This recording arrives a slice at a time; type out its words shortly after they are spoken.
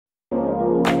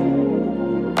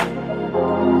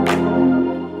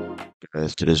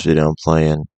Guys, today's video I'm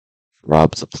playing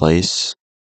Rob the Place.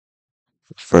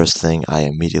 First thing I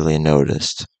immediately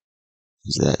noticed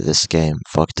is that this game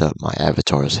fucked up my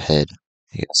avatar's head.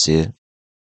 You can see it?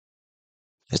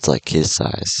 It's like kid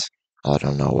size. I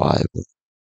don't know why, but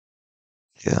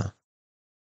yeah.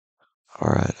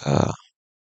 Alright,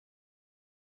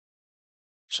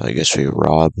 so I guess we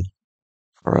rob.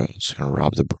 Alright, just gonna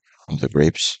rob the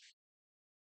grapes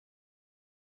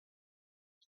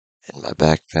in my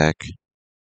backpack.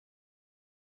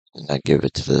 And I give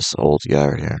it to this old guy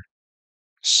right here.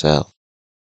 Sell.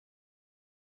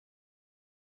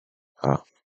 Oh,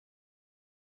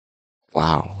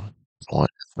 wow. What,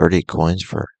 30 coins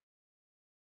for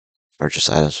purchase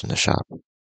items from the shop.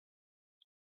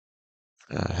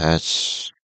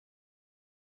 Hats.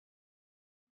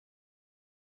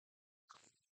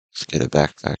 Let's get a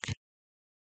backpack.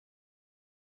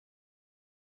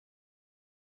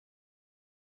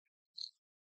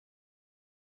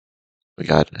 We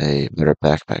got a better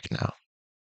backpack now.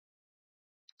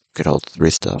 Could hold three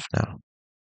stuff now.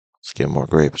 Let's get more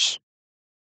grapes.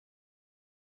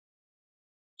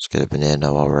 Let's get a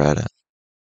banana while we're at it.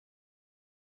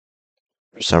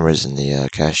 For some reason, the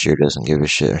cashier doesn't give a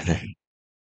shit.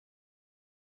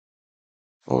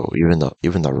 Oh, even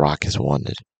the rock is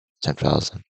wanted.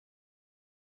 10,000.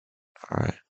 All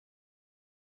right,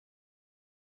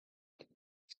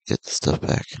 get the stuff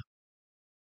back.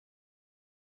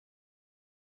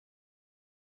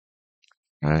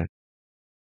 All right,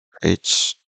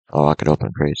 crates. Oh, I could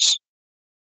open crates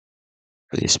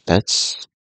for these pets.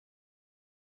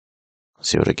 Let's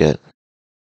see what I get.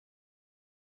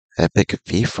 Epic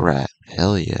beef rat.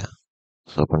 Hell yeah.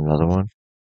 Let's open another one.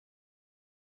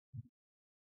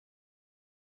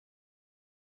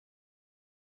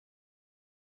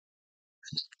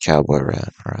 Cowboy rat.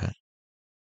 All right.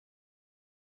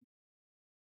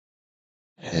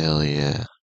 Hell yeah.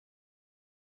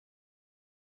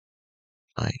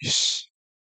 Nice.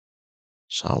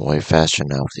 So I'm way faster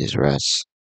now with these rats.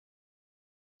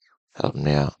 Helping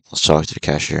me out. Let's talk to the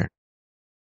cashier.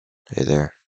 Hey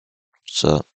there. What's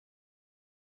up?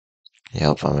 Can you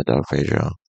help find my dog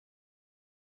Pedro?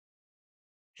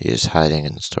 He is hiding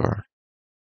in the store.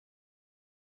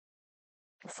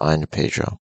 Find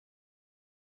Pedro.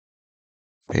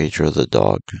 Pedro the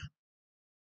dog.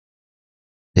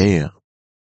 Damn.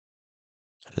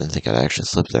 I didn't think I'd actually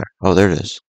slip there. Oh, there it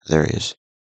is. There he is.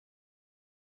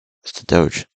 It's the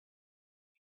Doge.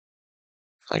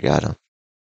 I got him.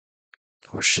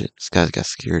 Oh shit, this guy's got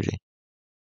security.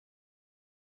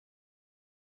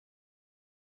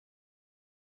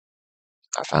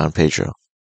 I found Pedro.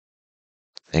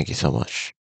 Thank you so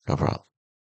much. No problem.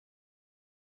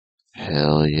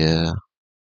 Hell yeah.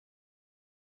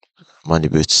 Money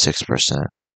boost 6%.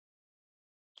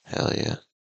 Hell yeah.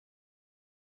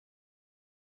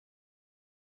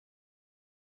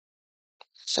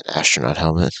 It's an astronaut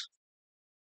helmet.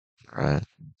 Right.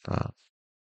 Uh,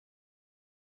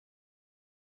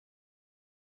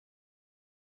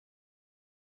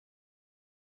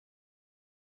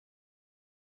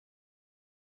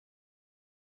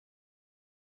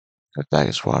 that bag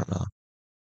is watermelon.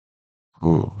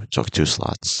 Ooh, it took 2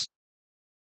 slots.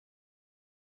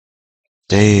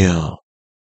 Damn.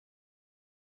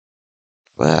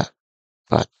 But,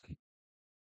 but,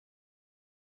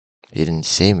 he didn't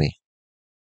see me.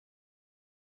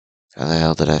 How the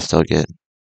hell did I still get?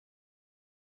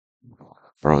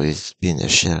 Bro, he's beating the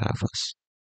shit out of us.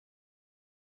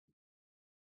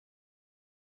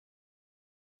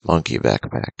 Monkey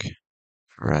backpack.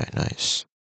 Right, nice.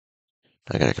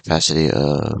 I got a capacity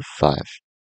of 5.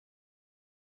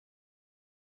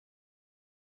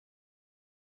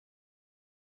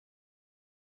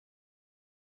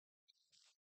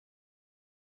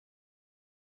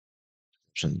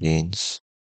 Some beans.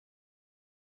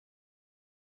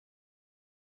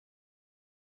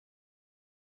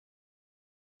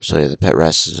 So yeah, the pet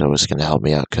rest is always gonna help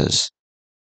me out because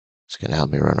it's gonna help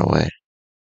me run away.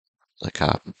 The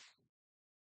cop.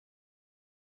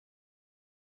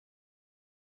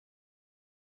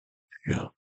 Yeah.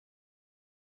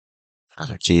 Oh,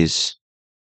 jeez.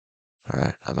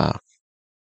 Alright, I'm out.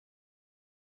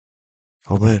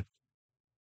 Oh man,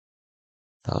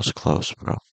 that was close,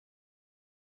 bro.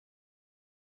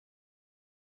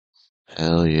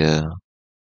 Hell yeah.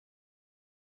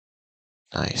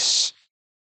 Nice.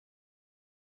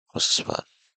 What's the spot?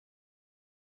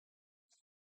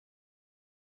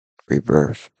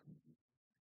 Rebirth.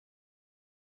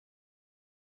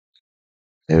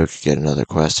 Maybe we could get another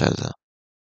quest out of that.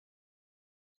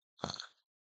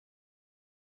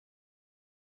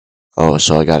 Oh,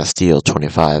 so I gotta steal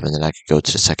 25 and then I could go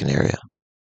to the second area.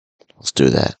 Let's do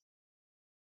that.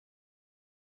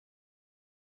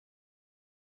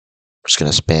 just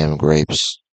gonna spam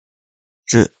grapes.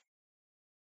 Shit.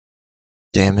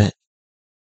 Damn it.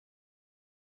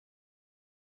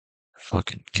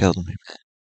 Fucking killed me.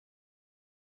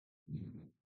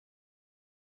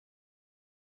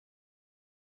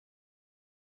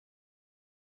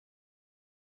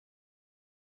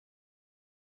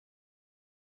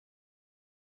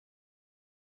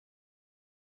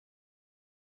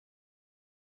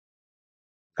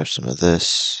 Have some of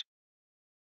this.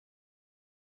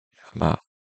 I'm out.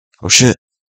 Oh shit.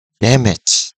 Damn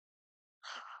it.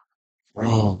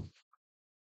 Oh.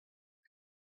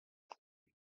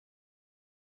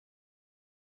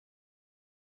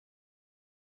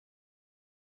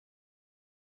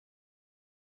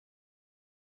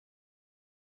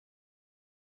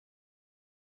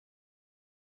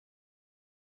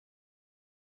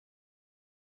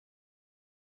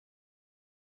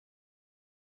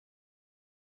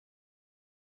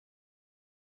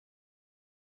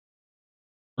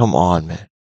 Come on, man.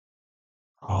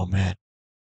 Oh man.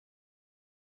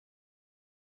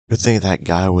 Good thing that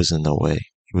guy was in the way.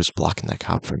 He was blocking that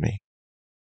cop for me.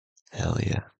 Hell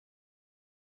yeah.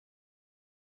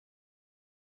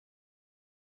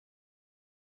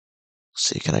 Let's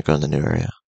see, can I go in the new area?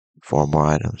 4 more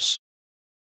items.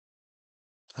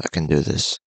 I can do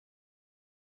this.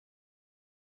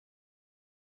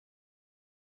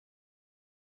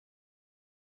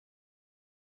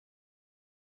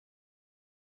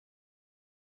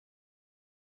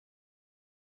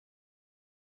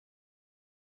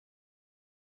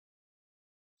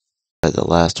 At the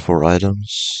last 4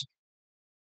 items.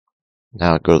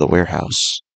 Now I go to the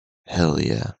warehouse. Hell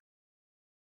yeah.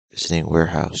 Visiting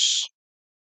warehouse.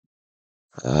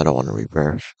 I don't want to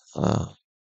repair.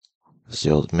 It's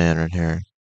the old man right here.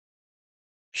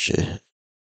 Shit.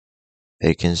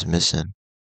 Bacon's missing.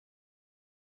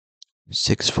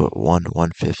 6'1",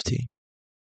 150.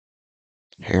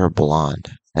 Hair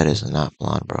blonde. That is not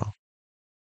blonde, bro.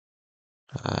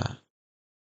 Uh,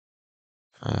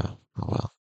 oh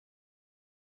well.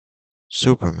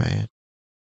 Superman.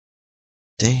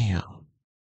 Damn.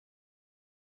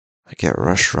 I get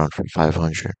restaurant for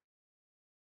 500.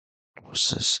 What's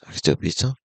this? I can do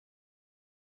pizza?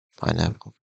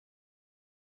 Pineapple.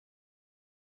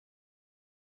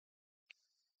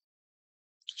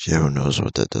 Yeah, who knows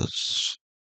what that does?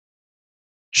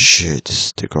 Shit, this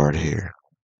is the guard here.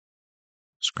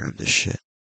 Let's grab this shit.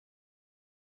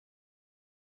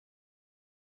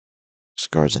 This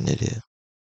guard's an idiot.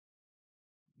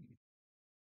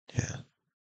 Yeah.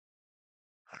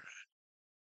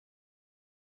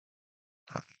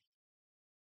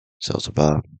 So it's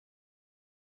about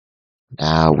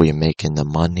now we making the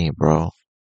money, bro.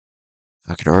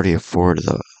 I could already afford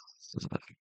the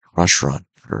restaurant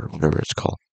or whatever it's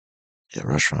called. Yeah,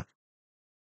 restaurant.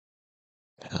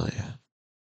 Hell yeah.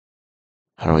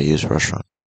 How do I use restaurant?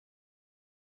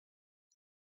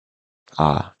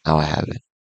 Ah, now I have it.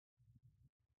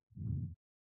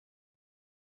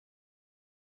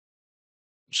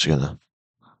 Just gonna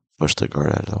push the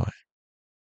guard out of the way.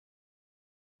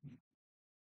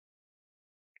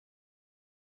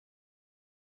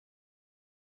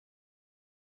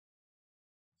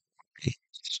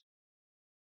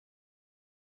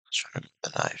 Let's try to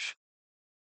get the knife.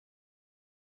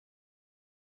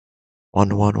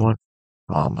 1-1-1.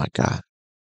 Oh my god.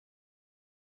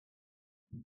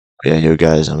 Yeah, you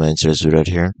guys, I'm gonna insert this right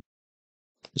here.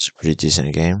 It's a pretty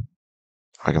decent game.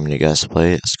 I recommend you guys to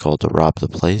play it. It's called Rob the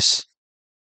Place.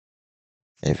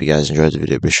 And if you guys enjoyed the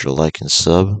video, be sure to like and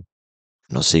sub.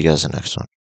 And I'll see you guys in the next one.